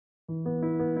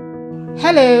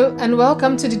Hello, and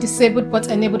welcome to the Disabled but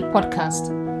Enabled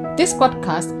podcast. This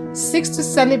podcast seeks to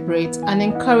celebrate and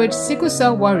encourage sickle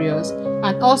cell warriors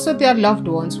and also their loved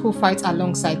ones who fight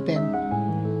alongside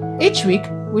them. Each week,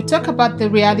 we talk about the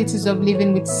realities of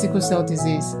living with sickle cell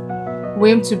disease.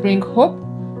 We aim to bring hope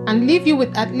and leave you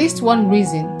with at least one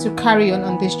reason to carry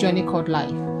on this journey called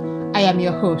life. I am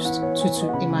your host, Tutu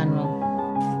Emmanuel.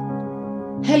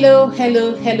 Hello,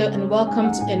 and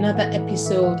welcome to another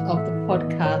episode of the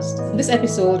podcast. This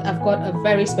episode, I've got a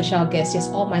very special guest. Yes,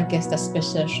 all my guests are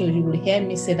special, so you will hear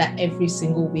me say that every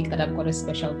single week that I've got a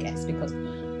special guest, because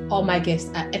all my guests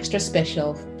are extra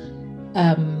special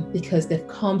because they've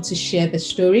come to share the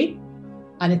story,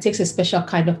 and it takes a special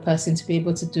kind of person to be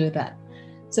able to do that.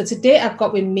 So today I've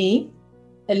got with me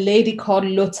a lady called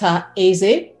Lotta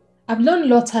Eze. I've known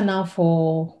Lotta now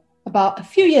for about a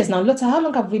few years now. Lotta, how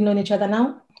long have we known each other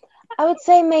now? I would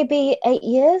say maybe 8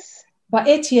 years. About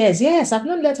 8 years, yes. I've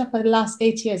known Lotta for the last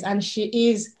 8 years, and she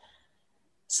is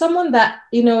someone that,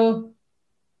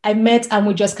 I met and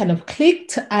we just kind of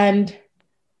clicked, and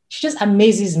she just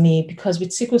amazes me because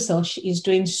with sickle cell, she is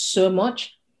doing so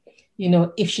much.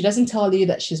 If she doesn't tell you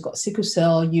that she's got sickle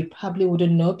cell, you probably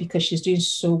wouldn't know because she's doing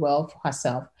so well for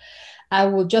herself. I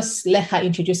will just let her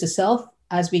introduce herself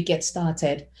as we get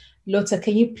started. Lotta,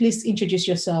 can you please introduce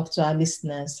yourself to our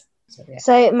listeners?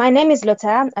 So my name is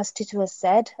Lotta, as Tutu has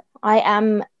said. I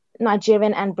am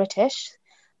Nigerian and British.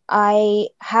 I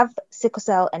have sickle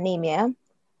cell anemia,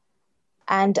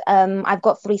 and I've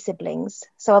got 3 siblings.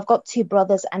 So I've got 2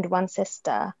 brothers and 1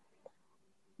 sister.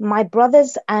 My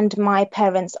brothers and my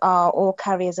parents are all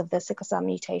carriers of the sickle cell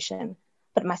mutation,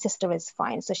 but my sister is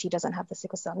fine, so she doesn't have the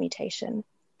sickle cell mutation.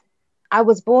 I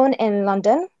was born in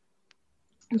London,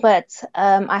 but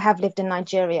I have lived in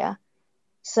Nigeria.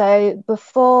 So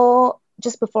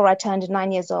just before I turned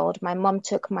 9 years old, my mum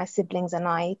took my siblings and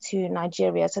I to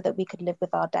Nigeria so that we could live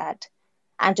with our dad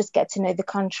and just get to know the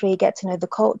country, get to know the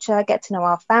culture, get to know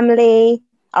our family,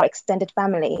 our extended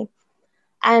family.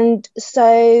 And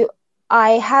so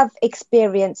I have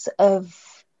experience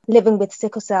of living with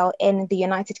sickle cell in the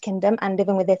United Kingdom and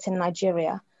living with it in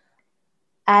Nigeria.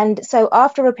 And so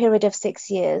after a period of 6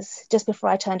 years, just before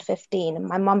I turned 15,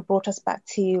 my mum brought us back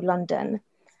to London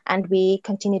and we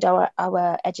continued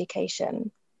our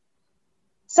education.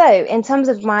 So in terms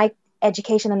of my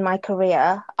education and my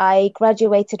career, I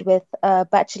graduated with a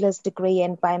bachelor's degree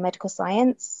in biomedical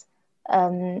science,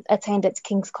 attained at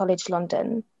King's College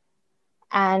London.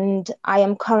 And I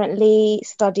am currently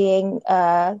studying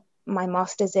my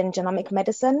master's in genomic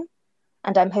medicine,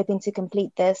 and I'm hoping to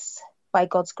complete this by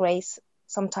God's grace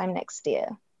sometime next year.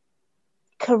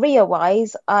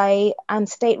 Career-wise, I am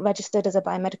state registered as a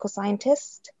biomedical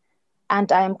scientist,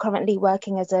 and I am currently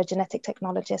working as a genetic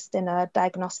technologist in a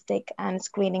diagnostic and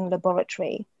screening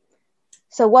laboratory.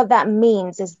 So what that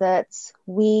means is that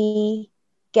we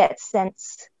get sent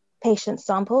patient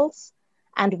samples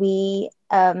and we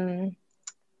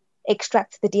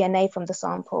extract the DNA from the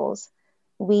samples.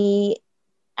 We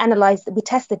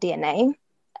test the DNA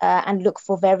and look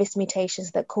for various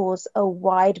mutations that cause a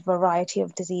wide variety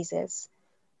of diseases.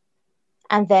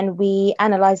 And then we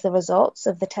analyze the results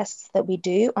of the tests that we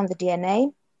do on the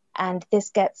DNA, and this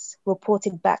gets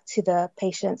reported back to the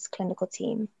patient's clinical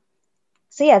team.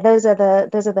 So yeah, those are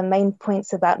the main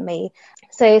points about me.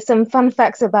 So some fun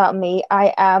facts about me: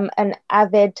 I am an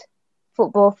avid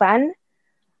football fan.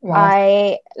 Wow.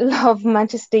 I love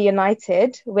Manchester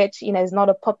United, which is not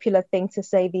a popular thing to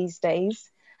say these days.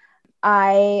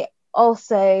 I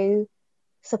also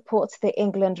support the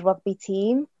England rugby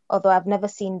team, although I've never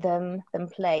seen them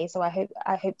play. So I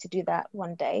hope to do that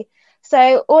one day.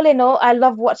 So all in all, I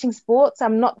love watching sports.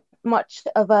 I'm not much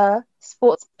of a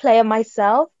sports player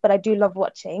myself, but I do love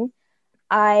watching.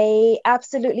 I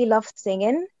absolutely love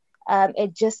singing.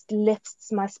 It just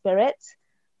lifts my spirit.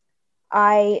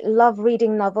 I love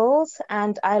reading novels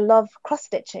and I love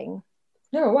cross-stitching.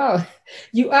 Oh, wow.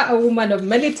 You are a woman of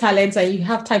many talents and you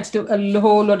have time to do a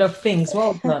whole lot of things.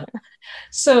 Well done.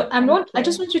 So I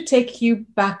just want to take you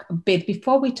back a bit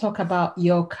before we talk about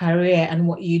your career and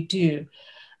what you do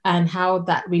and how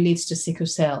that relates to sickle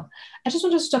cell. I just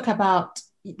want to talk about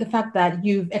the fact that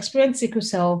you've experienced sickle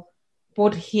cell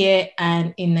both here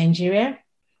and in Nigeria,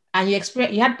 and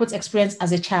you had both experience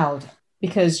as a child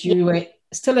because you were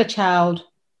still a child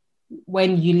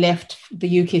when you left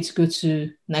the UK to go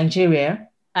to Nigeria,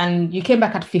 and you came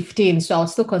back at 15. So I'll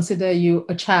still consider you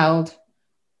a child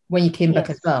when you came back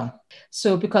as well.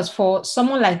 So because for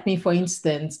someone like me, for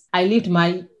instance, I lived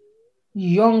my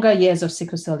younger years of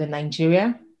sickle cell in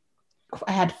Nigeria.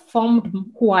 I had formed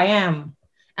who I am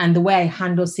and the way I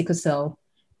handle sickle cell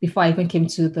before I even came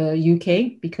to the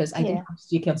UK, because I didn't Yeah. come to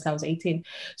the UK until I was 18.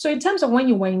 So in terms of when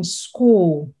you were in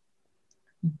school,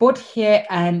 both here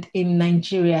and in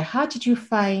Nigeria, how did you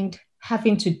find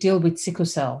having to deal with sickle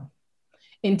cell?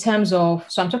 In terms of,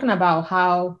 so I'm talking about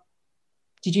how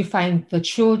did you find the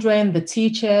children, the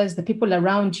teachers, the people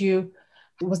around you?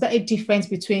 Was there a difference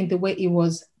between the way it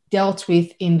was dealt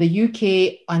with in the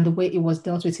UK and the way it was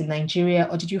dealt with in Nigeria,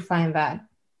 or did you find that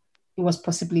it was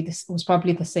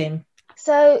probably the same?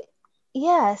 So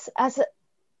yes, as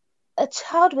a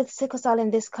child with sickle cell in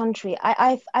this country,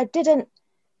 I didn't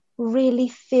really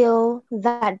feel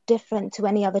that different to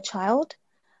any other child.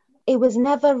 It was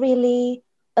never really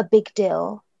a big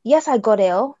deal. Yes, I got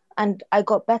ill and I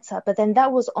got better, but then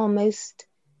that was almost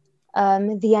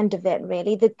the end of it,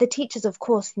 really. The teachers, of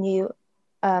course, knew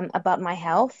about my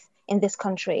health in this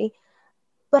country,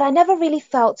 but I never really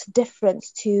felt different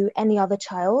to any other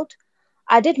child.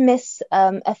 I did miss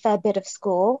a fair bit of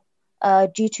school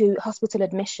due to hospital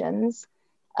admissions.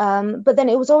 But then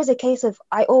it was always a case of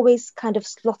I always kind of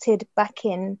slotted back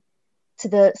in to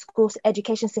the school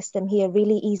education system here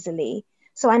really easily.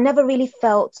 So I never really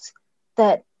felt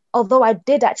that, although I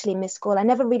did actually miss school, I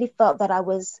never really felt that I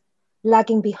was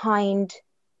lagging behind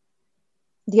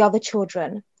the other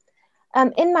children.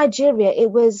 In Nigeria,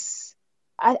 it was,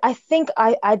 I think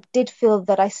I did feel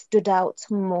that I stood out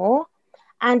more.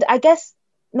 And I guess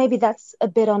maybe that's a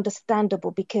bit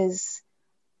understandable because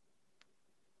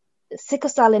sickle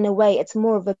cell, in a way, it's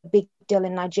more of a big deal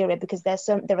in Nigeria because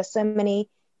there are so many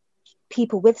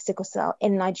people with sickle cell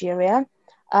in Nigeria.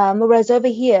 Whereas over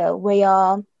here, we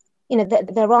are,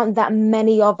 there aren't that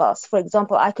many of us. For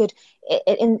example, I could,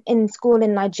 in school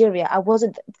in Nigeria,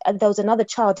 there was another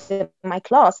child in my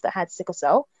class that had sickle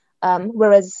cell.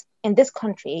 Whereas in this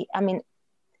country, I mean,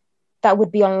 that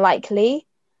would be unlikely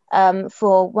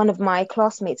for one of my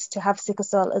classmates to have sickle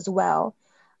cell as well.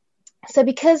 So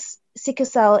because sickle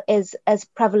cell is as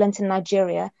prevalent in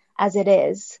Nigeria as it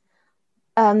is,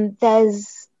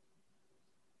 there's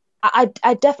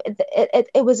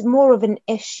it was more of an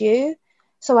issue.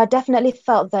 So I definitely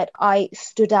felt that I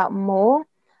stood out more.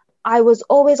 I was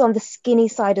always on the skinny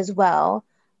side as well,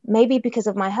 maybe because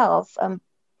of my health,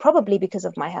 probably because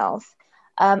of my health.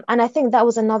 And I think that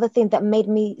was another thing that made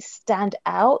me stand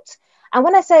out. And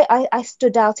when I say I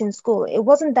stood out in school, it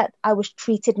wasn't that I was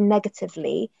treated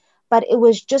negatively, but it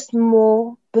was just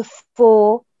more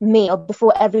before me or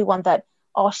before everyone that,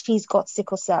 oh, she's got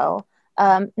sickle cell.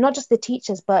 Not just the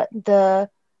teachers, but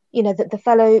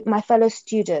my fellow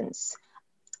students.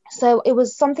 So it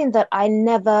was something that I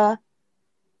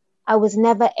was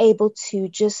never able to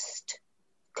just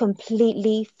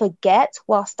completely forget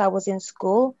whilst I was in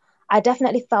school. I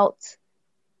definitely felt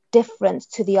different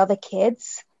to the other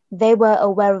kids. They were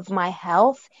aware of my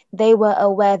health. They were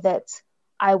aware that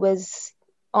I was,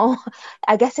 oh,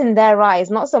 I guess in their eyes,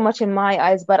 not so much in my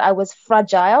eyes, but I was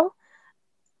fragile.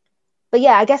 But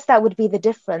yeah, I guess that would be the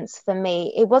difference for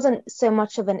me. It wasn't so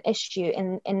much of an issue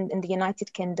in the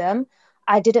United Kingdom.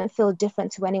 I didn't feel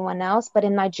different to anyone else. But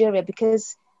in Nigeria,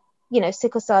 because,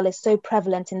 sickle cell is so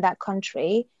prevalent in that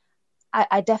country,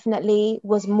 I definitely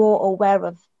was more aware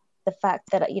of the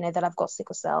fact that, that I've got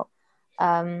sickle cell.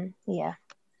 Yeah.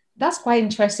 That's quite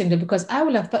interesting though, because I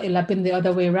would have thought it would have been the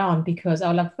other way around, because I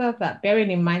would have thought that bearing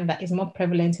in mind that it's more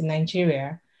prevalent in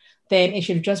Nigeria, then it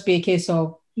should just be a case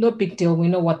of no big deal. We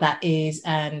know what that is,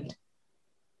 and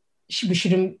we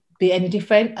shouldn't be any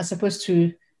different as opposed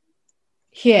to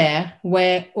here,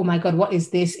 where, oh my God, what is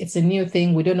this? It's a new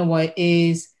thing. We don't know what it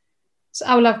is. So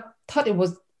I would have thought it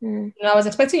was, I was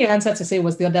expecting your answer to say it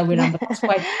was the other way around, but that's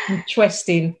quite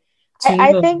interesting to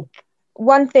I know. think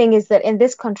one thing is that in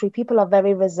this country, people are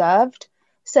very reserved.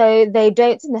 So they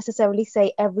don't necessarily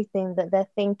say everything that they're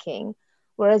thinking.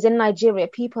 Whereas in Nigeria,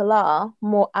 people are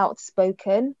more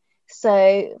outspoken.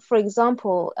 So, for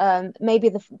example, maybe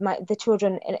the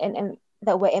children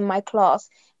that were in my class,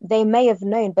 they may have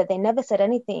known, but they never said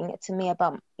anything to me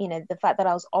about, the fact that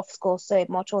I was off school so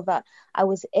much or that I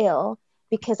was ill.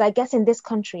 Because I guess in this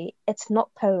country, it's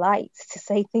not polite to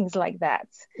say things like that.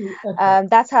 Okay.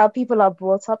 That's how people are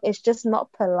brought up. It's just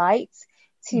not polite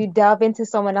to delve into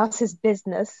someone else's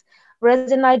business.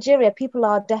 Whereas in Nigeria, people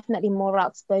are definitely more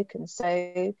outspoken.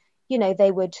 So,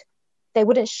 they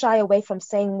wouldn't shy away from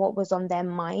saying what was on their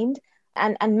mind.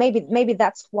 And maybe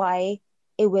that's why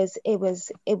it was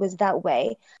that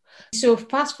way. So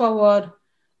fast forward,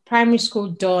 primary school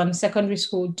done, secondary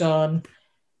school done.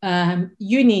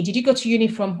 Uni, did you go to uni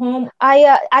from home?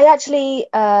 I actually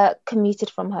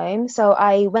commuted from home. So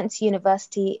I went to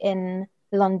university in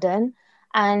London,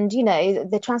 and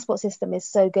the transport system is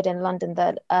so good in London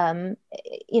that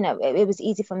it was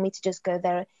easy for me to just go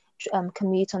there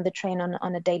commute on the train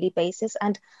on a daily basis.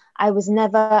 And I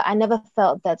never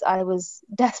felt that I was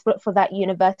desperate for that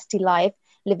university life,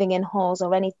 living in halls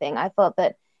or anything. I felt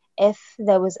that if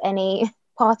there was any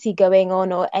party going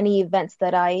on or any events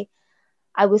that I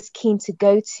was keen to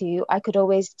go to, I could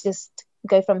always just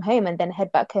go from home and then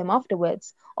head back home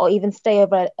afterwards, or even stay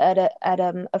over at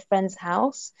a friend's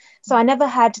house. So I never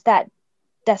had that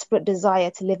desperate desire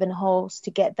to live in halls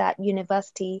to get that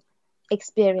university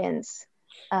experience.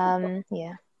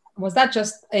 Yeah. Was that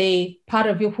just a part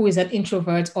of you who is an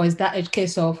introvert, or is that a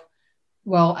case of,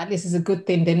 well, at least it's a good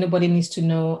thing, then nobody needs to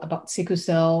know about sickle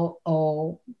cell,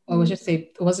 or was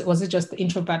it just the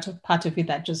introvert part of it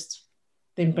that just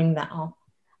didn't bring that up?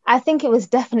 I think it was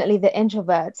definitely the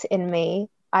introvert in me.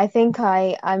 I think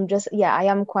I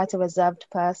am quite a reserved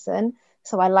person.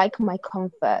 So I like my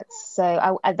comforts.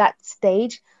 So at that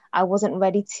stage, I wasn't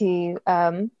ready to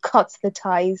cut the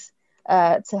ties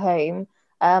to home.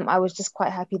 I was just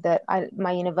quite happy that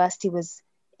my university was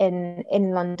in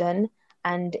London,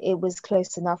 and it was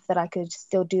close enough that I could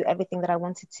still do everything that I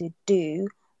wanted to do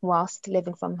whilst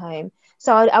living from home.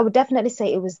 So I would definitely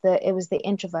say it was the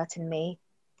introvert in me,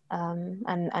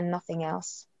 and nothing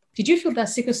else. Did you feel that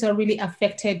sickle cell really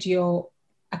affected your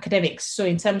academics? So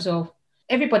in terms of,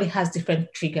 everybody has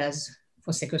different triggers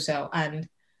for sickle cell, and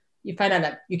you find out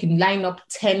that you can line up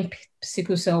 10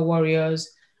 sickle cell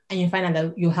warriors, and you find out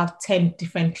that you have 10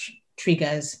 different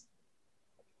triggers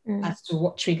as to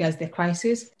what triggers the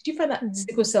crisis. Did you find that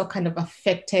sickle cell kind of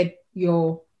affected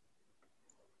your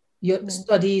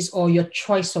studies, or your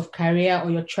choice of career, or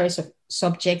your choice of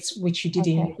subjects which you did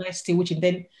in university, which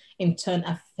then in turn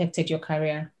affected your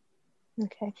career?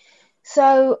 Okay.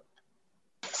 So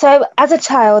as a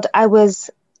child, I was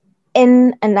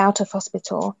in and out of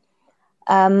hospital.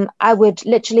 I would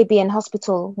literally be in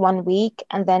hospital 1 week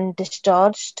and then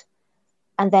discharged,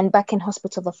 and then back in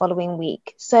hospital the following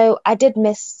week. So I did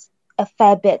miss a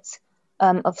fair bit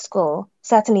of school.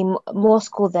 Certainly more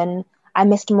school than I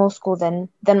missed more school than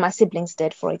my siblings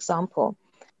did, for example.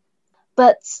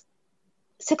 But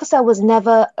sickle cell was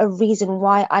never a reason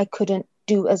why I couldn't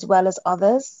do as well as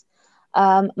others.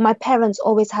 My parents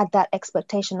always had that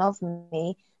expectation of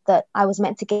me that I was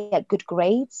meant to get good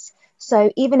grades.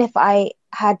 So even if I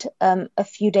had a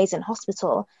few days in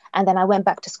hospital and then I went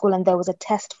back to school and there was a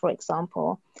test, for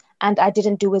example, and I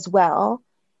didn't do as well.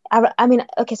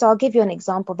 So I'll give you an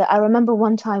example. That I remember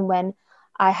one time when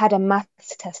I had a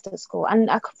maths test at school, and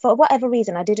for whatever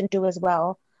reason, I didn't do as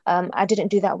well. I didn't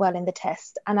do that well in the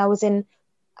test. And I was in,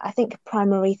 I think,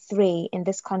 primary 3 in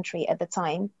this country at the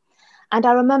time. And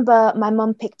I remember my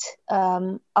mum picked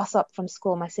us up from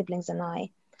school, my siblings and I.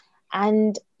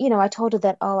 And, I told her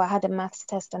that, I had a maths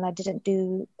test and I didn't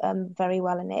do very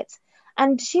well in it.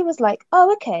 And she was like,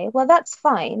 oh, okay, well, that's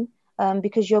fine,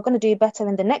 because you're going to do better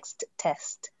in the next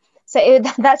test. So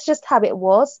that's just how it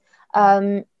was.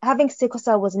 Having sickle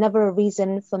cell was never a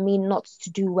reason for me not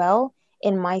to do well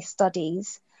in my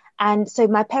studies. And so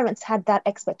my parents had that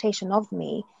expectation of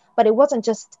me, but it wasn't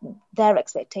just their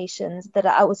expectations that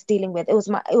I was dealing with. It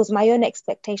was my own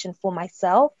expectation for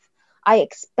myself. I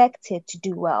expected to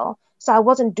do well. So I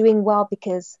wasn't doing well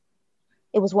because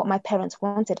it was what my parents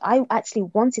wanted. I actually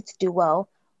wanted to do well,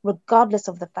 regardless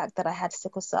of the fact that I had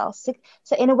sickle cell. So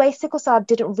in a way, sickle cell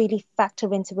didn't really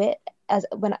factor into it as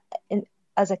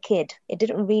a kid. It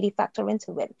didn't really factor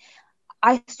into it.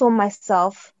 I saw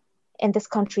myself in this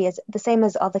country as the same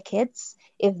as other kids.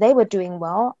 If they were doing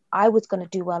well, I was going to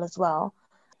do well as well.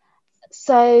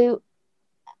 So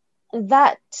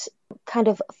that kind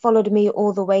of followed me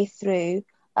all the way through,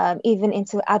 even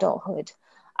into adulthood.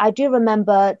 I do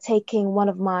remember taking one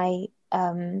of my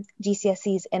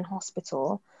GCSEs in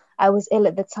hospital. I was ill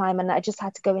at the time and I just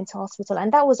had to go into hospital.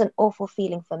 And that was an awful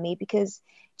feeling for me, because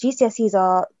GCSEs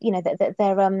are,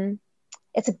 they're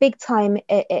it's a big time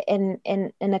in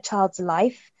a child's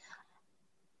life.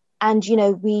 And,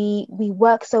 we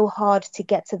work so hard to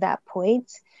get to that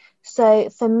point. So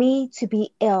for me to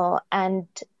be ill and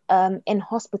in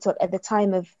hospital at the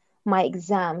time of my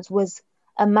exams was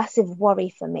a massive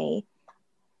worry for me.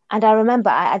 And I remember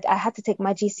I had to take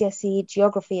my GCSE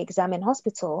geography exam in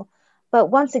hospital. But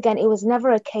once again, it was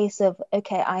never a case of,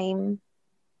 okay,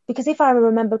 because if I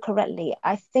remember correctly,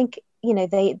 I think,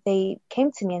 they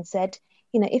came to me and said,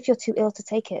 if you're too ill to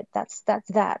take it, that's that,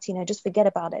 just forget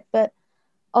about it. But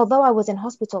although I was in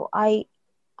hospital, I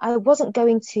wasn't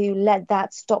going to let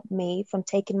that stop me from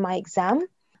taking my exam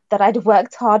that I'd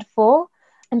worked hard for.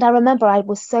 And I remember I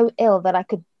was so ill that I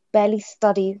could barely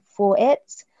study for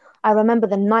it. I remember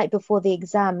the night before the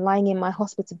exam, lying in my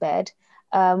hospital bed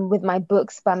with my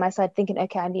books by my side, thinking,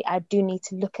 okay, I do need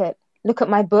to look at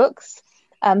my books.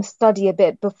 study a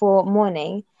bit before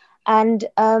morning. And,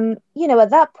 at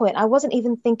that point, I wasn't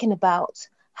even thinking about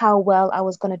how well I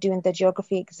was going to do in the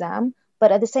geography exam.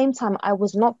 But at the same time, I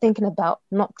was not thinking about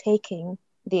not taking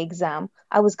the exam.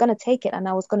 I was going to take it and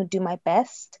I was going to do my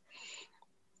best.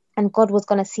 And God was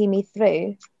going to see me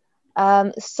through.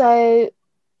 Sickle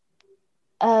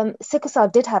cell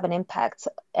did have an impact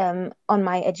on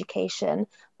my education,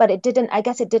 but it didn't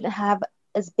have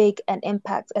as big an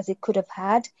impact as it could have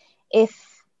had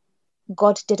if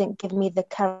God didn't give me the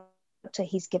character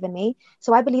he's given me.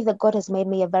 So I believe that God has made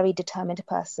me a very determined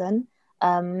person.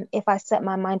 If I set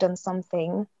my mind on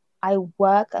something, I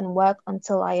work and work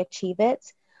until I achieve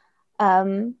it.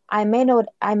 I may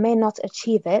not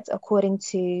achieve it according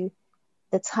to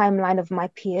the timeline of my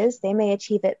peers. They may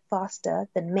achieve it faster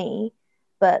than me,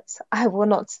 but I will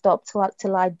not stop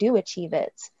till I do achieve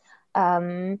it.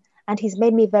 And he's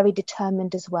made me very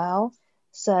determined as well.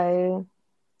 So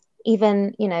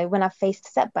even, when I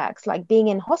faced setbacks, like being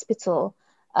in hospital,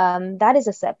 that is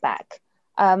a setback.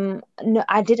 No,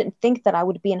 I didn't think that I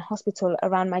would be in hospital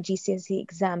around my GCSE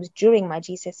exams, during my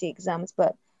GCSE exams,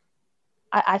 but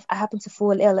I happened to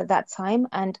fall ill at that time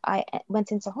and I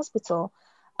went into hospital.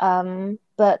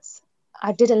 But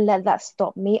I didn't let that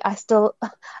stop me. I still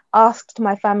asked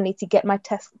my family to get my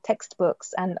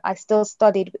textbooks and I still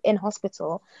studied in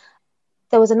hospital.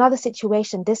 There was another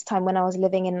situation this time when I was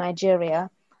living in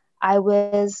Nigeria. I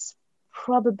was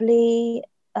probably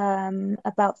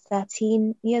about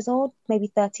 13 years old, maybe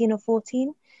 13 or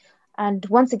 14. And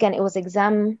once again, it was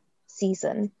exam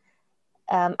season.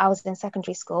 I was in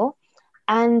secondary school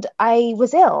and I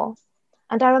was ill.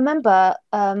 And I remember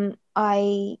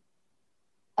I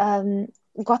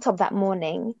got up that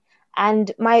morning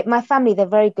and my family, they're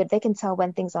very good. They can tell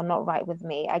when things are not right with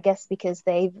me, I guess because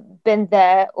they've been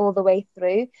there all the way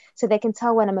through. So they can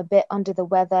tell when I'm a bit under the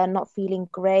weather, not feeling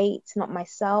great, not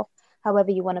myself,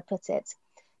 however you want to put it.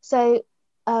 So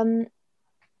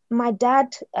my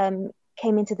dad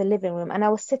came into the living room and I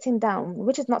was sitting down,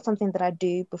 which is not something that I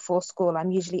do before school.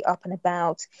 I'm usually up and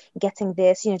about, getting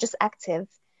this, just active,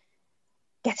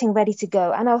 getting ready to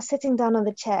go. And I was sitting down on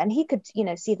the chair and he could,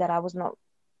 see that I was not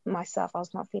myself. I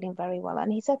was not feeling very well.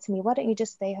 And he said to me, "Why don't you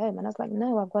just stay home?" And I was like,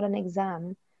 "No, I've got an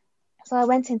exam." So I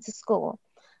went into school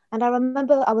and I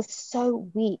remember I was so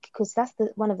weak because that's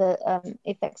one of the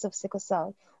effects of sickle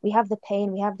cell. We have the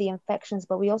pain, we have the infections,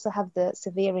 but we also have the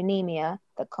severe anemia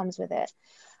that comes with it.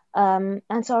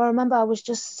 And so I remember I was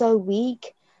just so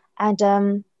weak.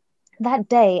 And that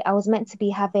day I was meant to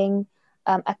be having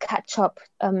a catch-up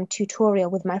tutorial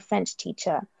with my French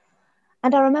teacher.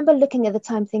 And I remember looking at the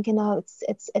time thinking, oh,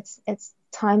 it's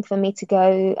time for me to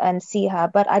go and see her.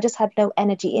 But I just had no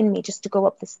energy in me just to go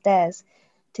up the stairs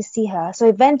to see her. So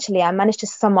eventually I managed to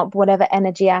sum up whatever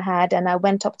energy I had and I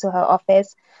went up to her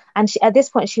office. And at this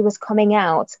point she was coming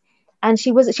out and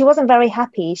she wasn't very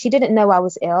happy. She didn't know I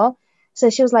was ill.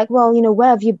 So she was like, "Well, where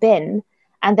have you been?"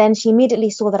 And then she immediately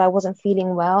saw that I wasn't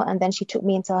feeling well. And then she took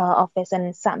me into her office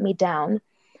and sat me down.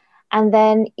 And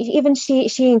then even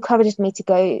she encouraged me to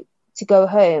go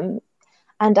home.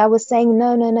 And I was saying,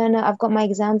 no, I've got my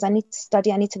exams. I need to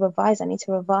study. I need to revise.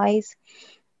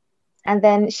 And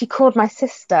then she called my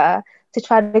sister to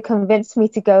try to convince me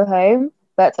to go home.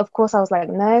 But of course I was like,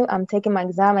 no, I'm taking my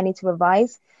exam. I need to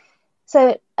revise.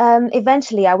 So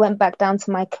eventually I went back down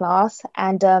to my class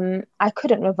and I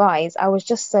couldn't revise. I was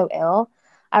just so ill.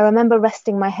 I remember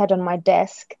resting my head on my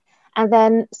desk. And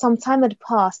then some time had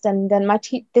passed and then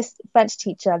this French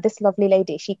teacher, this lovely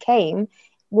lady, she came,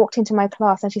 walked into my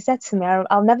class and she said to me,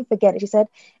 I'll never forget it. She said,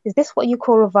 "Is this what you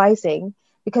call revising?"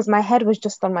 Because my head was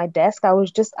just on my desk.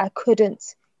 I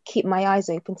couldn't keep my eyes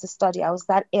open to study. I was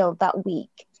that ill, that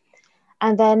weak.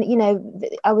 And then,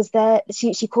 I was there.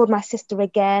 She called my sister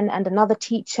again and another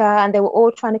teacher, and they were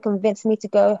all trying to convince me to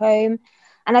go home.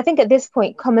 And I think at this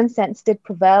point, common sense did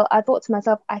prevail. I thought to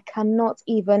myself, I cannot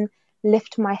even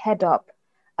lift my head up.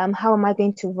 How am I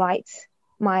going to write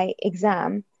my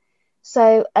exam?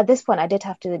 So at this point, I did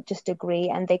have to just agree.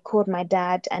 And they called my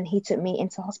dad and he took me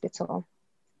into hospital.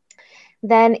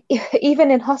 Then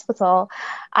even in hospital,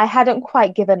 I hadn't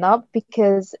quite given up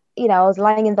because, I was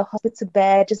lying in the hospital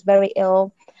bed, just very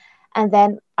ill. And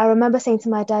then I remember saying to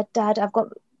my dad,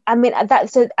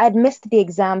 so I'd missed the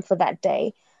exam for that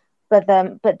day. But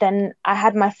then I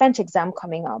had my French exam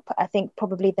coming up, I think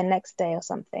probably the next day or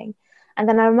something. And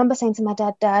then I remember saying to my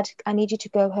dad, "Dad, I need you to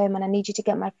go home and I need you to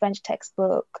get my French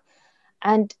textbook."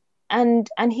 And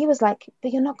he was like,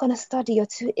 "But you're not going to study. You're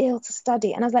too ill to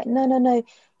study." And I was like, no,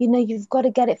 you've got to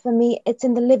get it for me. It's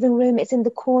in the living room. It's in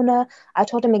the corner. I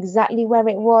told him exactly where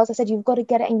it was. I said, "You've got to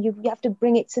get it and you have to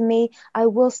bring it to me. I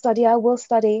will study.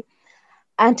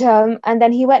 And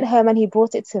then he went home and he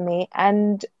brought it to me,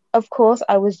 and of course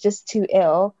I was just too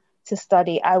ill to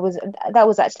study. That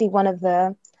was actually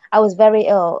I was very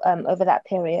ill over that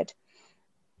period.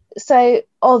 So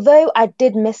although I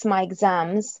did miss my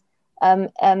exams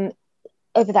over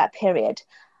that period,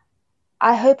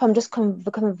 I hope I'm just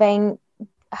conveying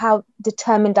how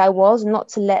determined I was not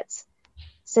to let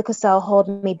sickle cell hold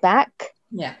me back.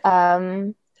 Yeah.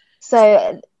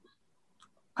 So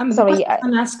The sorry.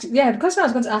 the question I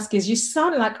was going to ask is, you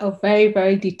sound like a very,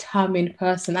 very determined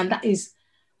person, and that is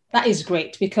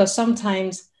great, because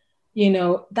sometimes,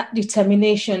 that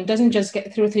determination doesn't just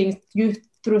get through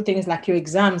things like your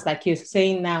exams, like you're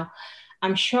saying now.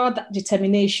 I'm sure that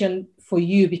determination for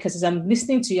you, because as I'm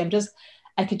listening to you,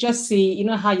 I could just see,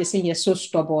 how you're saying you're so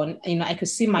stubborn. I could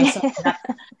see myself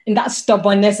in that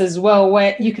stubbornness as well,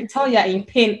 where you could tell you're in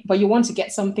pain, but you want to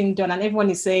get something done, and everyone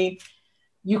is saying,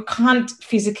 you can't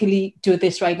physically do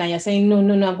this right now. You're saying, no,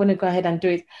 no, no, I'm going to go ahead and do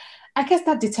it. I guess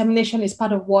that determination is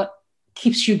part of what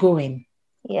keeps you going.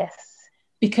 Yes.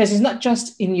 Because it's not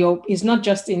just in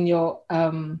your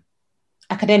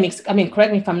academics. I mean,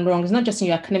 correct me if I'm wrong. It's not just in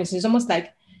your academics. It's almost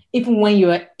like even when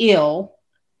you're ill,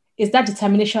 it's that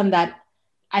determination that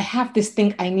I have this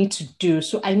thing I need to do.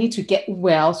 So I need to get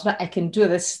well so that I can do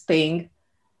this thing.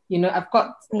 I've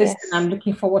got this Yes. thing I'm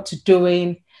looking forward to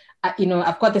doing.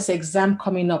 I've got this exam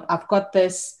coming up. I've got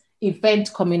this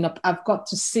event coming up. I've got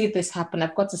to see this happen.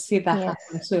 I've got to see that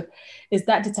happen. So it's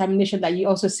that determination that you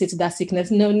also say to that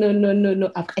sickness, no, no, no, no,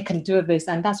 no, I can do this.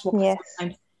 And that's what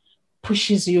sometimes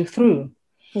pushes you through.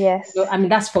 Yes. I mean,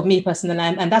 that's for me personally.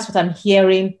 And that's what I'm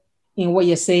hearing in what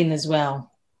you're saying as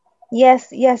well. Yes,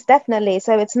 yes, definitely.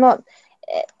 So it's not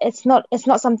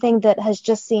something that has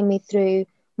just seen me through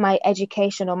my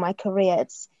education or my career.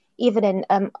 It's even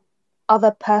in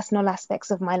other personal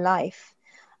aspects of my life.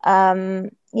 I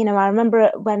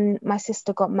remember when my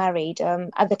sister got married.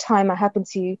 At the time, I happened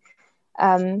to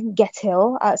get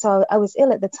ill, so I was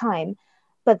ill at the time.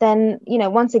 But then,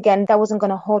 once again, that wasn't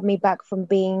going to hold me back from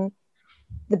being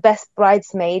the best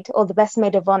bridesmaid or the best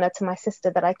maid of honor to my sister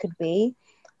that I could be.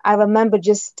 I remember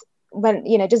just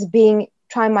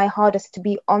trying my hardest to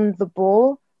be on the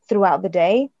ball throughout the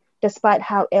day, despite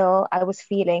how ill I was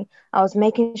feeling. I was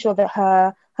making sure that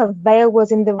her veil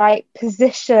was in the right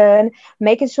position,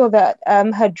 making sure that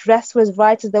her dress was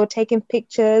right as they were taking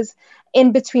pictures.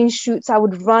 In between shoots, I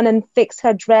would run and fix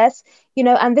her dress,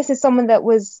 and this is someone that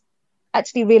was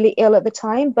actually really ill at the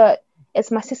time, but it's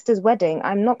my sister's wedding.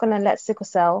 I'm not going to let sickle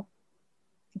cell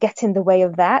get in the way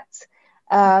of that.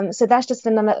 So that's just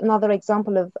another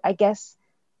example of, I guess,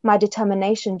 my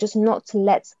determination, just not to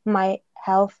let my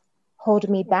health hold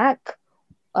me back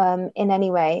in any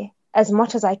way. As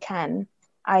much as I can,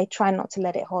 I try not to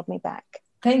let it hold me back.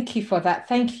 Thank you for that.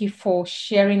 Thank you for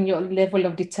sharing your level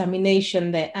of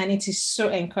determination there. And it is so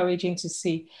encouraging to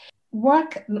see.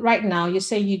 Work right now, you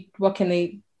say you work in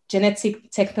a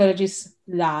genetic technologies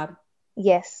lab.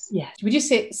 Yes. Yeah. Would you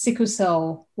say sickle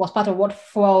cell was part of what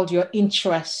fueled your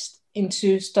interest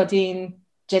into studying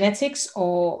genetics,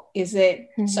 or is it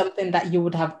something that you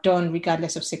would have done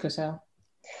regardless of sickle cell?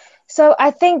 So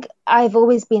I think I've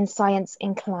always been science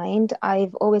inclined.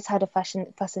 I've always had a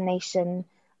fascination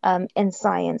in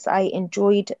science. I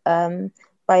enjoyed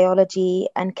biology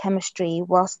and chemistry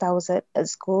whilst I was at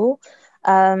school.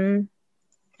 And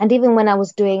even when I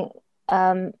was doing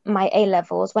my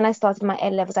A-levels, when I started my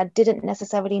A-levels, I didn't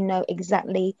necessarily know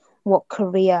exactly what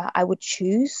career I would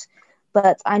choose,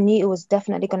 but I knew it was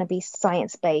definitely going to be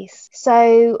science-based.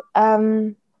 So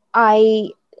I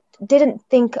didn't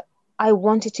think I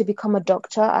wanted to become a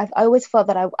doctor. I always felt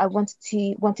that I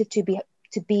wanted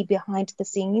to be behind the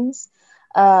scenes.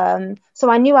 So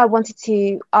I knew I wanted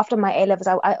to, after my A-levels,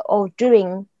 or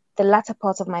during the latter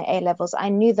part of my A-levels, I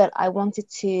knew that I wanted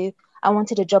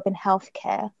a job in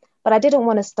healthcare, but I didn't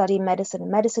want to study medicine.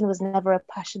 Medicine was never a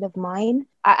passion of mine.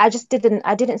 I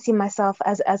didn't see myself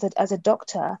as a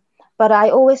doctor, but I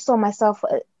always saw myself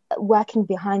working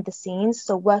behind the scenes.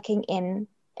 So working in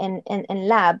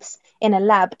labs, in a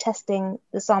lab, testing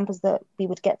the samples that we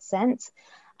would get sent.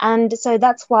 And so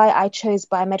that's why I chose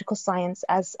biomedical science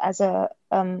as a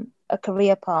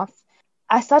career path.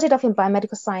 I started off in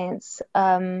biomedical science.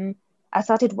 I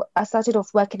started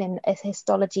off working in a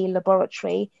histology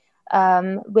laboratory,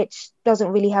 which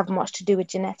doesn't really have much to do with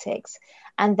genetics.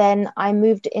 And then I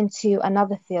moved into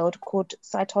another field called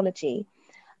cytology.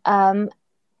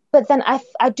 But then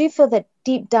I do feel that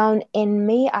deep down in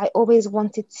me, I always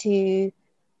wanted to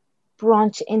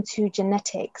branch into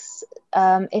genetics.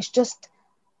 It's just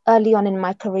early on in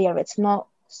my career, it's not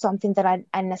something that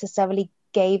I necessarily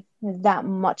gave that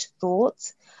much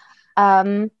thought.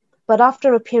 But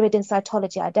after a period in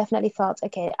cytology, I definitely felt,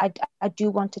 okay, I do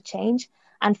want to change.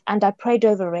 And I prayed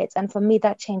over it. And for me,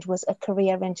 that change was a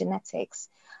career in genetics.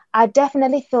 I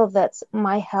definitely feel that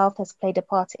my health has played a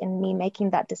part in me making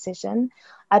that decision.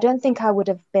 I don't think I would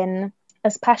have been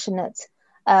as passionate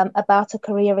about a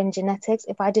career in genetics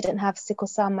if I didn't have sickle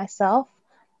cell myself.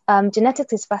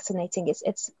 Genetics is fascinating.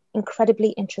 It's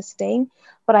incredibly interesting.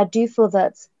 But I do feel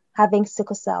that having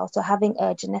sickle cell, so having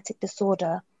a genetic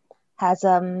disorder, has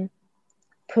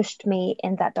pushed me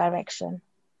in that direction.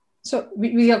 So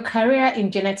with your career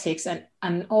in genetics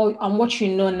and all and what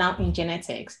you know now in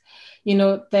genetics,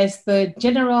 there's the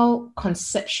general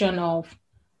conception of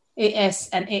AS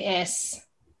and AS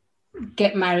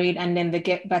get married and then they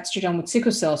get back children with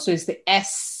sickle cell. So it's the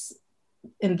S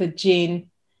in the gene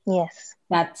Yes.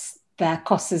 that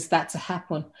causes that to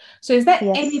happen. So is there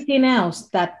Yes. anything else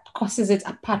that causes it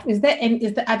apart? Are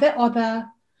there other,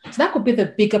 so that could be the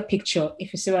bigger picture,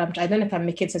 if you see what I don't know if I'm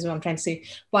making sense what I'm trying to say,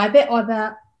 but are there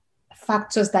other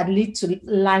factors that lead to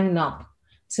line up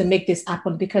to make this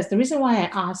happen? Because the reason why I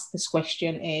asked this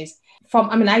question is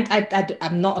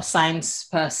I'm not a science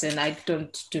person. I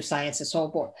don't do science at all,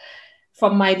 but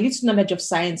from my little knowledge of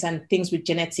science and things with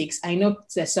genetics, I know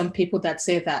there's some people that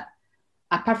say that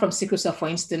apart from sickle cell, for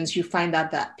instance, you find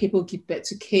out that people give birth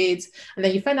to kids, and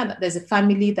then you find out that there's a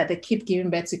family that they keep giving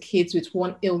birth to kids with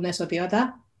one illness or the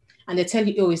other, and they tell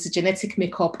you, oh, it's a genetic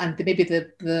makeup, and maybe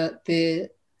the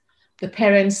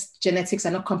parents' genetics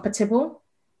are not compatible.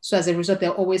 So as a result,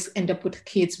 they'll always end up with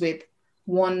kids with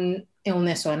one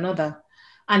illness or another.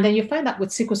 And then you find that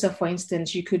with sickle cell, for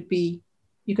instance, you could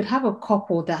have a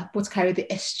couple that both carry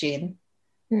the S gene,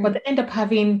 but they end up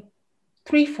having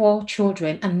 3-4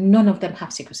 children and none of them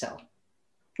have sickle cell.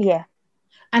 Yeah.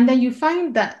 And then you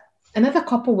find that another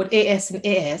couple with AS and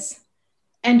AS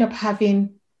end up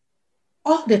having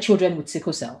all their children with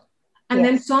sickle cell. And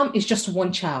then some is just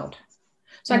one child.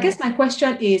 So I guess my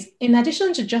question is, in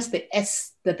addition to just the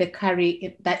S that they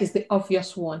carry, that is the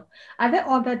obvious one, are there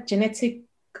other genetic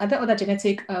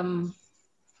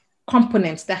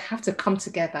components that have to come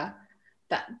together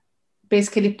that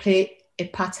basically play a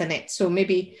part in it? So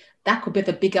maybe that could be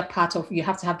the bigger part of, you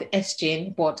have to have the S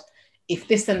gene, but if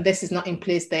this and this is not in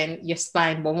place, then you're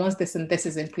fine. But once this and this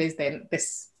is in place, then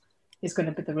this is going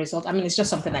to be the result. I mean, it's just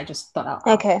something I just thought out.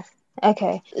 Okay.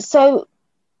 So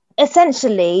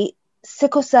essentially,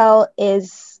 sickle cell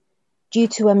is due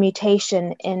to a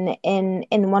mutation in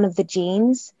one of the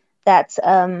genes that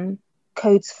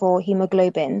codes for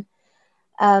hemoglobin.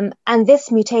 And this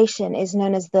mutation is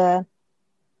known as the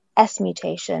S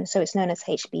mutation, so it's known as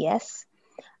HbS.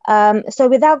 So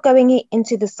without going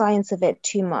into the science of it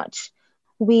too much,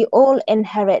 we all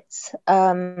inherit,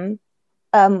 so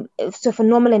for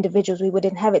normal individuals, we would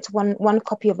inherit one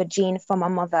copy of a gene from our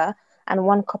mother and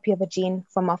one copy of a gene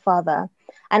from our father.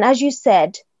 And as you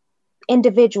said,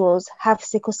 individuals have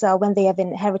sickle cell when they have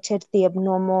inherited the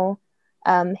abnormal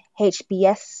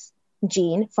HbS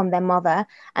gene from their mother,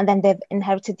 and then they've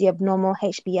inherited the abnormal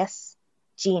HbS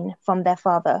gene from their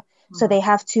father. So they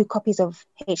have 2 copies of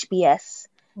HbS.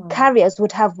 Carriers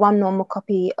would have one normal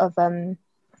copy, so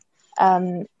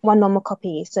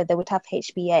they would have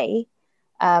HbA,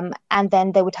 and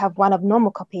then they would have one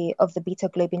abnormal copy of the beta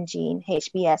globin gene,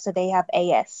 HbS, so they have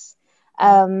AS.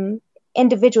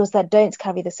 Individuals that don't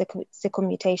carry the sickle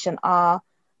mutation are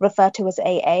referred to as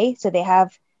AA, so they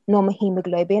have normal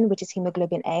hemoglobin, which is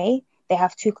hemoglobin A. They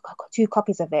have two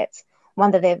copies of it,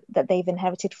 one that they've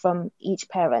inherited from each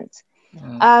parent.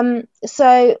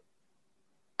 So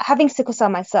having sickle cell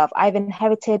myself, I've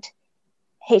inherited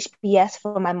HbS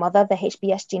from my mother, the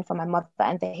HbS gene from my mother,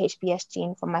 and the HbS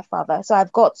gene from my father. So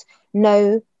I've got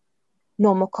no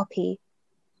normal copy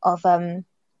of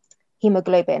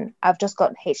hemoglobin. I've just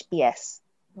got HbS.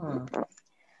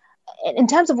 In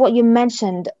terms of what you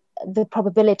mentioned, the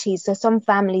probabilities, so some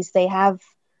families, they have,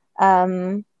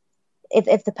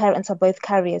 if the parents are both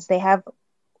carriers, they have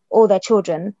all their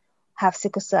children have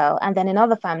sickle cell, and then in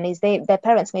other families, the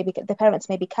parents may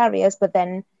be carriers, but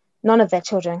then none of their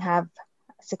children have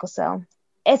sickle cell.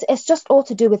 It's just all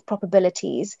to do with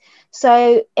probabilities.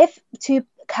 So if 2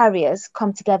 carriers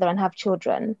come together and have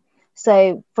children,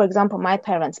 so for example, my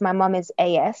parents, my mom is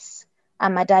AS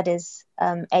and my dad is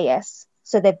AS,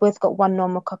 so they've both got one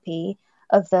normal copy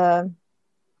of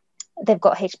they've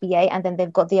got HbA, and then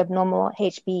they've got the abnormal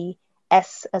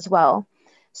HbS as well.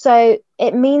 So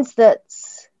it means that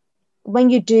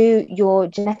when you do your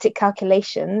genetic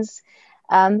calculations,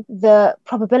 the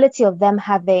probability of them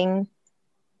having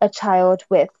a child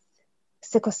with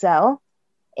sickle cell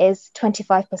is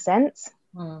 25%.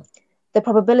 The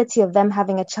probability of them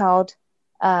having a child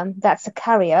that's a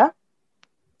carrier,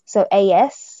 so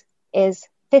AS, is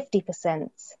 50%.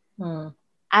 Mm.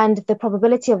 And the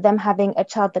probability of them having a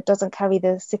child that doesn't carry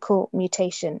the sickle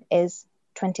mutation is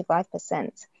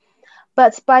 25%.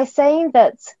 But by saying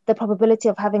that the probability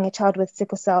of having a child with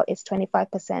sickle cell is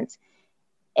 25%,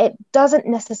 it doesn't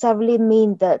necessarily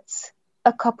mean that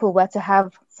a couple were to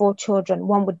have 4 children,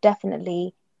 one would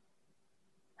definitely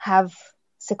have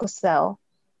sickle cell.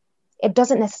 It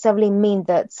doesn't necessarily mean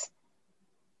that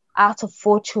out of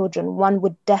 4 children, one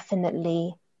would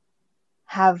definitely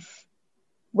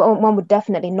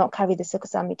not carry the sickle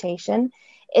cell mutation.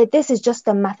 This is just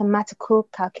a mathematical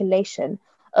calculation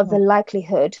of the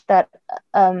likelihood that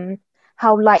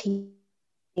how likely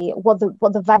what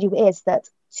the value is that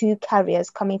 2 carriers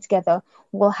coming together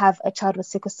will have a child with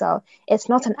sickle cell. It's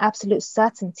not an absolute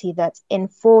certainty that in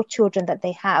 4 children that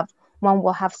they have, one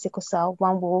will have sickle cell,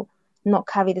 one will not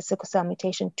carry the sickle cell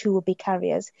mutation, 2 will be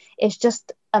carriers. It's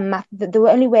just the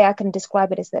only way I can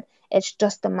describe it is that it's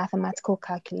just a mathematical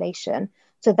calculation.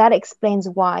 So that explains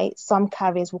why some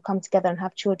carriers will come together and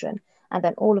have children, and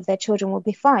then all of their children will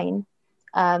be fine.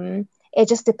 It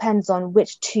just depends on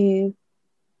which 2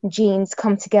 genes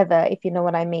come together, if you know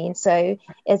what I mean. So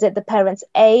is it the parents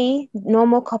A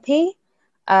normal copy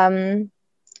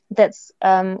that's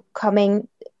coming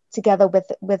together with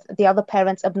the other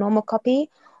parent's abnormal copy,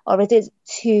 or is it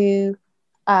 2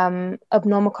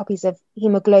 abnormal copies of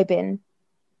hemoglobin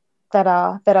that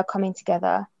are coming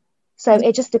together? So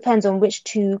it just depends on which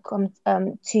 2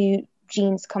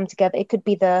 genes come together. It could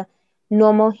be the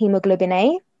normal hemoglobin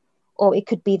A, or it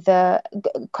could be the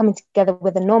coming together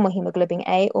with a normal hemoglobin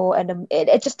A, or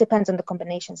it just depends on the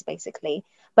combinations basically.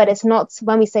 But it's not,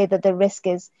 when we say that the risk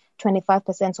is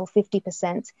 25% or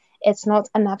 50%, it's not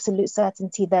an absolute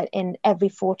certainty that in every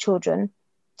 4 children,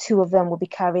 2 of them will be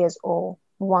carriers or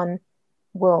 1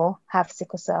 will have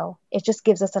sickle cell. It just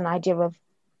gives us an idea of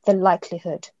the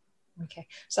likelihood. Okay.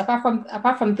 So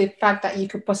apart from the fact that you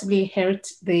could possibly inherit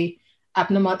the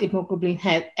abnormal hemoglobin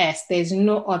S, there's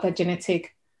no other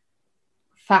genetic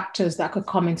factors that could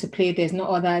come into play. There's no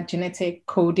other genetic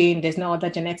coding. There's no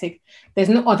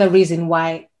other reason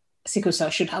why sickle cell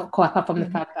should occur apart from the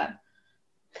fact that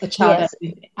a child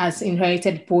has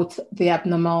inherited both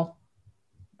abnormal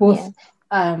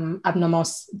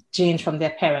genes from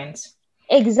their parents.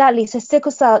 Exactly. So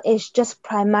sickle cell is just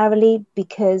primarily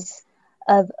because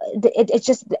of it's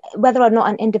just whether or not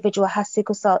an individual has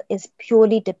sickle cell is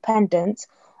purely dependent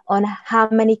on how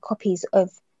many copies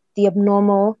of the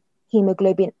abnormal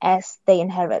hemoglobin S they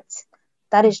inherit.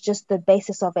 That is just the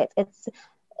basis of it.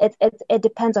 It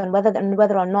depends on whether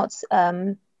or not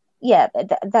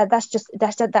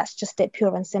that's just it,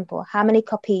 pure and simple. How many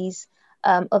copies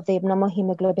of the abnormal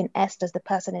hemoglobin S does the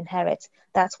person inherit?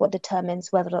 That's what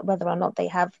determines whether or not they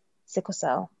have sickle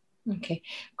cell. Okay,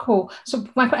 cool. So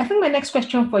I think my next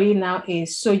question for you now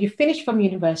is, so you finished from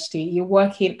university, you're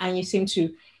working, and you seem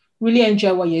to really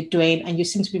enjoy what you're doing, and you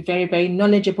seem to be very, very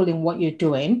knowledgeable in what you're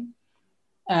doing,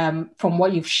 from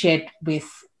what you've shared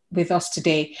with us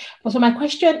today. But so my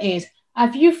question is,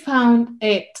 have you found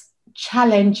it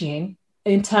challenging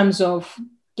in terms of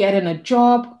getting a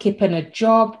job, keeping a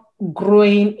job,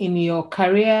 growing in your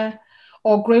career,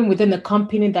 or growing within a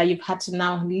company that you've had to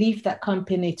now leave that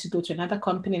company to go to another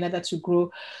company in order to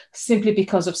grow simply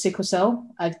because of sickle cell?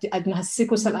 Has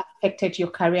sickle cell affected your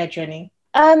career journey?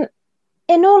 In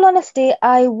all honesty,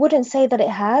 I wouldn't say that it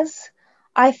has.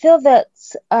 I feel that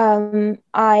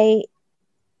I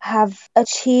have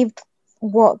achieved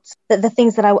the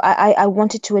things that I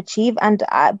wanted to achieve, and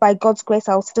by God's grace,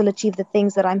 I'll still achieve the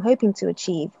things that I'm hoping to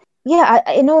achieve. Yeah,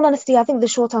 in all honesty, I think the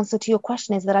short answer to your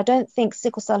question is that I don't think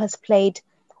sickle cell has played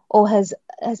or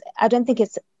I don't think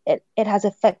it has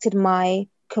affected my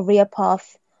career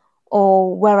path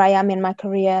or where I am in my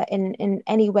career in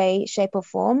any way, shape or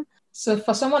form. So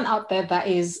for someone out there that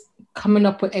is coming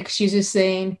up with excuses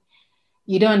saying,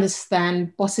 you don't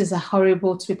understand, bosses are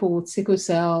horrible to people with sickle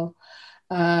cell,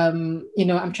 I'm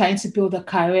trying to build a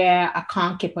career, I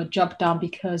can't keep a job down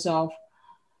because of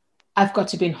I've got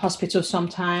to be in hospital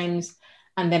sometimes,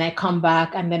 and then I come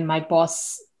back and then my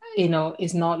boss,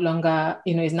 is not longer,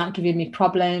 is not giving me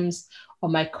problems, or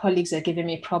my colleagues are giving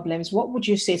me problems. What would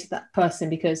you say to that person?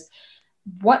 Because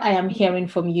what I am hearing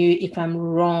from you, if I'm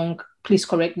wrong, please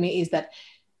correct me, is that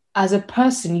as a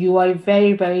person, you are a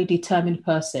very, very determined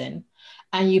person,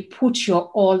 and you put your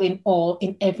all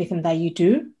in everything that you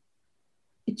do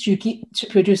to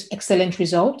produce excellent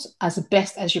results as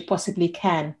best as you possibly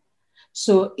can.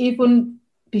 So even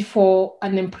before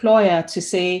an employer to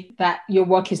say that your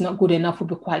work is not good enough would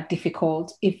be quite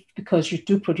difficult because you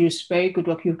do produce very good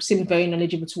work. You seem very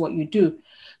knowledgeable to what you do.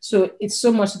 So it's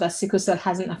so much that sickle cell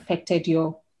hasn't affected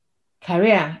your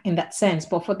career in that sense.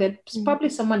 But for there's probably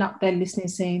someone out there listening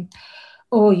saying,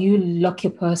 oh, you lucky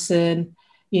person,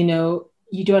 you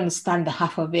don't understand the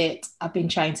half of it. I've been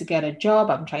trying to get a job.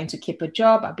 I'm trying to keep a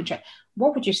job. I've been trying.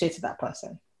 What would you say to that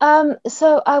person?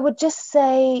 So I would just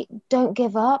say, don't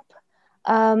give up.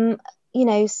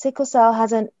 Sickle cell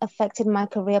hasn't affected my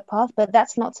career path, but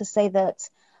that's not to say that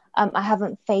I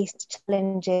haven't faced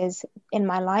challenges in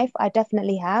my life. I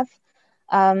definitely have.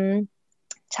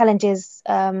 Challenges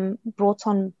brought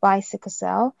on by sickle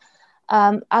cell.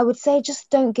 I would say just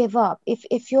don't give up.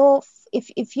 If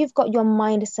you've got your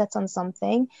mind set on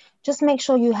something, just make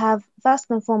sure you have, first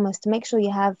and foremost, to make sure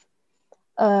you have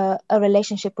a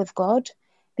relationship with God.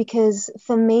 Because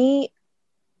for me,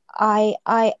 I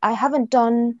haven't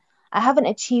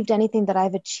achieved anything that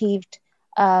I've achieved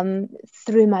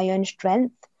through my own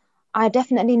strength. I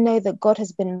definitely know that God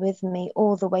has been with me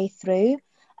all the way through,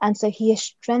 and so He has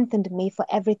strengthened me for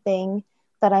everything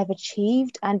that I've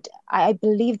achieved, and I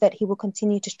believe that He will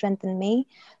continue to strengthen me.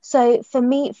 So for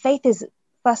me, faith is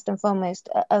first and foremost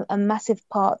a massive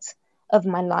part of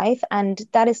my life, and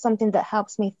that is something that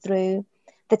helps me through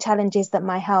the challenges that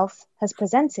my health has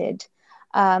presented.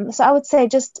 So I would say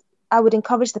I would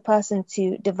encourage the person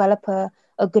to develop a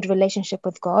good relationship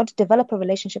with God,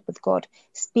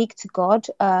 speak to God,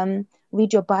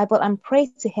 read your Bible and pray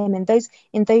to Him in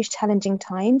those challenging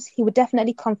times. He would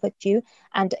definitely comfort you,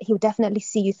 and He would definitely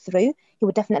see you through. He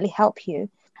would definitely help you.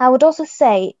 I would also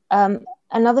say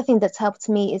another thing that's helped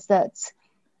me is that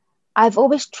I've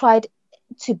always tried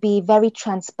to be very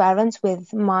transparent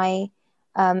with my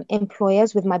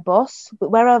employers, with my boss,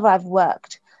 wherever I've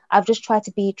worked. I've just tried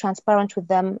to be transparent with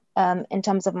them in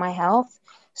terms of my health.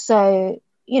 So,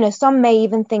 some may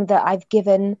even think that I've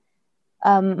given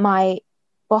my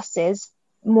bosses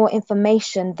more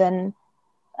information than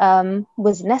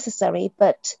was necessary,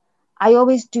 but I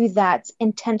always do that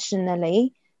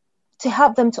intentionally to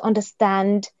help them to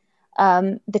understand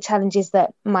the challenges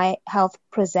that my health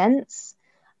presents.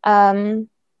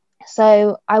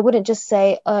 So I wouldn't just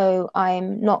say, oh,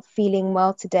 I'm not feeling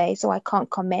well today, so I can't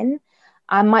come in.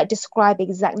 I might describe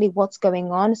exactly what's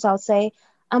going on. So I'll say,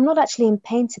 I'm not actually in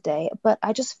pain today, but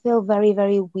I just feel very,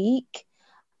 very weak.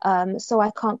 So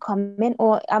I can't come in.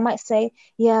 Or I might say,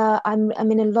 yeah, I'm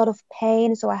in a lot of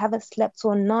pain, so I haven't slept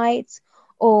all night.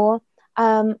 Or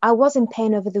I was in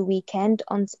pain over the weekend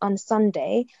on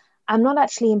Sunday. I'm not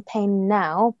actually in pain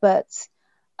now, but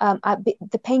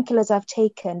the painkillers I've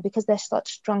taken, because they're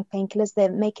such strong painkillers,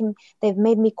 they've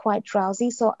made me quite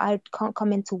drowsy, so I can't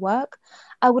come into work.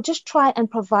 I would just try and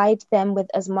provide them with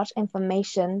as much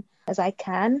information as I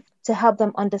can to help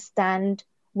them understand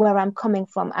where I'm coming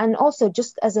from, and also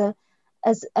just as a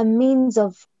means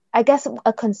of, I guess,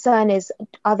 a concern is,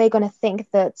 are they going to think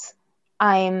that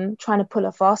I'm trying to pull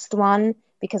a fast one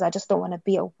because I just don't want to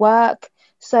be at work?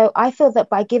 So I feel that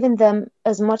by giving them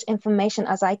as much information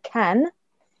as I can,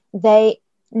 they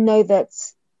know that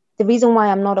the reason why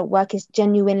I'm not at work is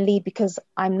genuinely because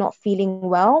I'm not feeling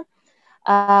well.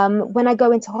 When I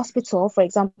go into hospital, for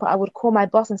example, I would call my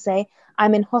boss and say,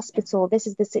 I'm in hospital, this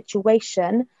is the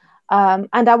situation.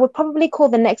 And I would probably call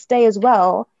the next day as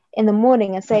well in the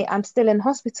morning and say, I'm still in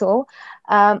hospital.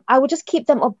 I would just keep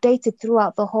them updated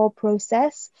throughout the whole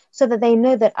process so that they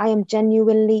know that I am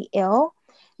genuinely ill.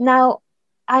 Now,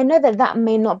 I know that that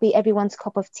may not be everyone's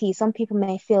cup of tea. Some people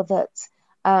may feel that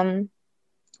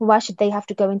why should they have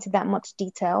to go into that much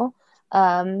detail?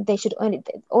 They should only,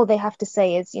 all they have to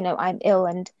say is, I'm ill,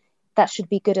 and that should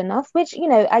be good enough, which,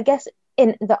 I guess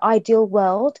in the ideal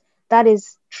world, that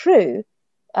is true.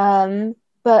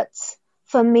 But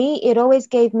for me, it always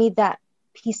gave me that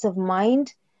peace of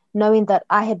mind, knowing that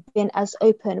I had been as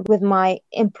open with my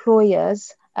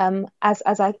employers as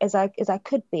I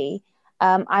could be.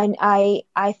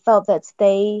 I felt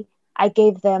that I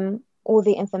gave them all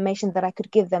the information that I could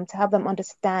give them to help them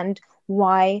understand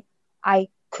why I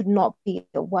could not be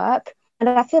at work. And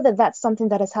I feel that that's something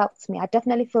that has helped me. I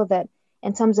definitely feel that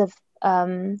in terms of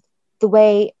the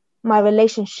way my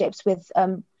relationships with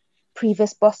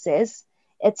previous bosses,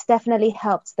 it's definitely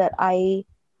helped that I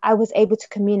was able to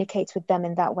communicate with them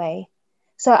in that way.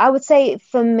 So I would say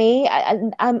for me,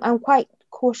 I'm quite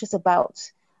cautious about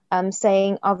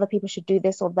saying other people should do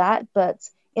this or that, but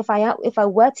if I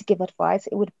were to give advice,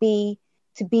 it would be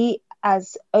to be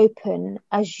as open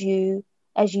as you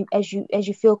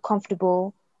feel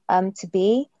comfortable to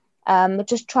be.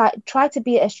 Just try to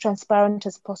be as transparent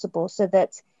as possible, so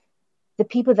that the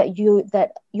people that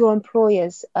your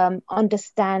employers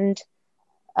understand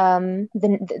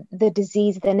the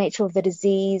disease, the nature of the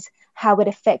disease, how it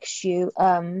affects you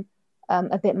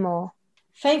a bit more.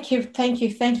 Thank you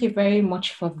very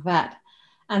much for that.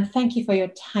 and thank you for your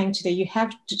time today. You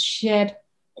have shared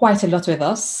quite a lot with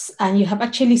us, and you have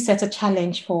actually set a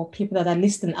challenge for people that are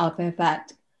listening out there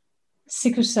that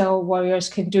sickle cell warriors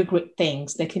can do great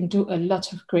things. They can do a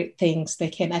lot of great things. They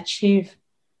can achieve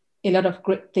a lot of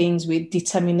great things with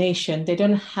determination. They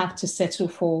don't have to settle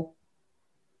for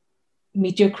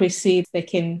mediocrity. They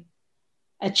can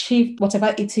achieve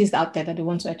whatever it is out there that they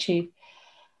want to achieve.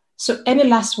 So any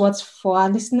last words for our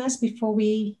listeners before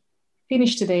we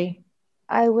finish today?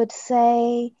 I would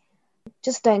say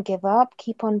just don't give up.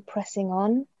 Keep on pressing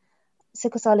on.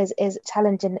 Sickle cell is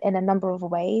challenging in a number of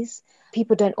ways.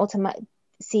 People don't automatically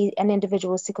see an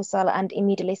individual with sickle cell and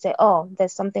immediately say, oh,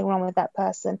 there's something wrong with that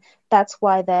person. That's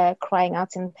why they're crying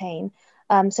out in pain.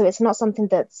 So it's not something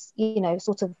that's,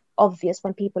 sort of obvious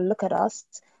when people look at us,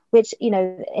 which,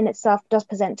 in itself does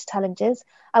present challenges.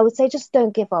 I would say just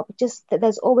don't give up. Just that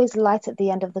there's always light at the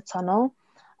end of the tunnel.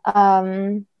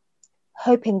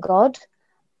 Hope in God,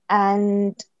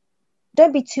 and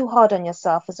don't be too hard on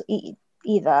yourself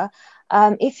either.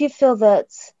 If you feel that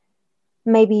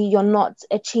maybe you're not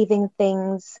achieving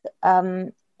things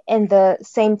in the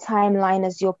same timeline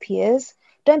as your peers,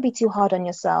 don't be too hard on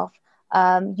yourself.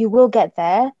 You will get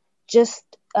there. Just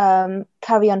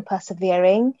carry on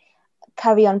persevering,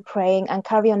 carry on praying, and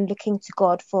carry on looking to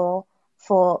God for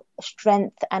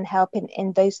strength and help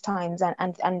in those times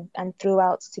and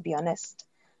throughout, to be honest.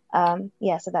 So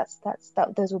that's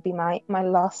those will be my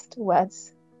last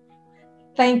words.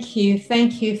 Thank you.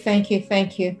 Thank you,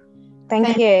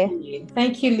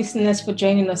 listeners, for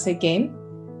joining us again.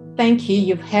 Thank you.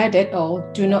 You've heard it all.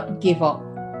 Do not give up.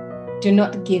 Do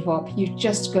not give up. You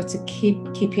just got to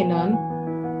keeping on.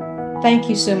 Thank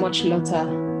you so much, Lotta.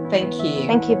 Thank you.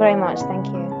 Thank you very much. Thank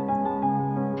you.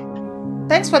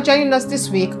 Thanks for joining us this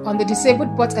week on the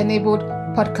Disabled But Enabled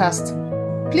podcast.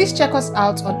 Please check us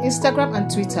out on Instagram and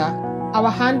Twitter.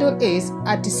 Our handle is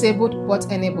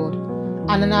 @DisabledButEnabled,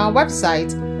 and on our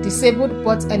website,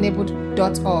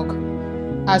 disabledbutenabled.org.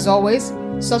 As always,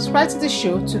 subscribe to the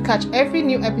show to catch every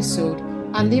new episode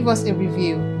and leave us a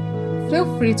review. Feel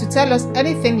free to tell us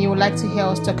anything you would like to hear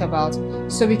us talk about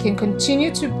so we can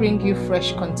continue to bring you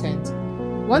fresh content.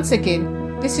 Once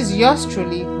again, this is yours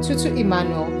truly, Tutu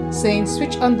Emmanuel, saying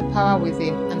switch on the power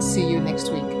within and see you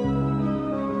next week.